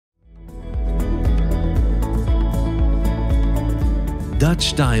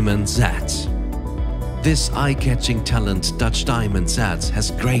Dutch Diamant Z. This eye-catching talent Dutch Diamant Z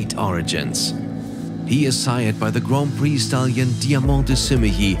has great origins. He is sired by the Grand Prix stallion Diamant de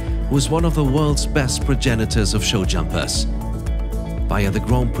Semilly, who is one of the world's best progenitors of show jumpers. Via the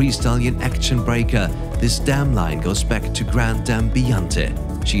Grand Prix stallion Action Breaker, this dam line goes back to Grand Dame Diamante.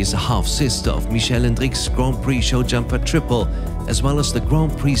 She is a half-sister of Michel Hendricks' Grand Prix show jumper Triple, as well as the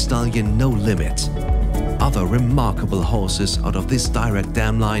Grand Prix stallion No Limit. Other remarkable horses out of this direct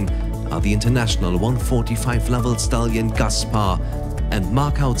dam line are the international 145 level stallion Gaspar and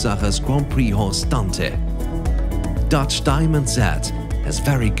Mark Hautsacher's Grand Prix horse Dante. Dutch Diamant Z has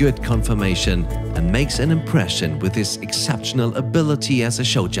very good conformation and makes an impression with his exceptional ability as a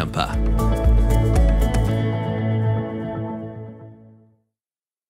show jumper.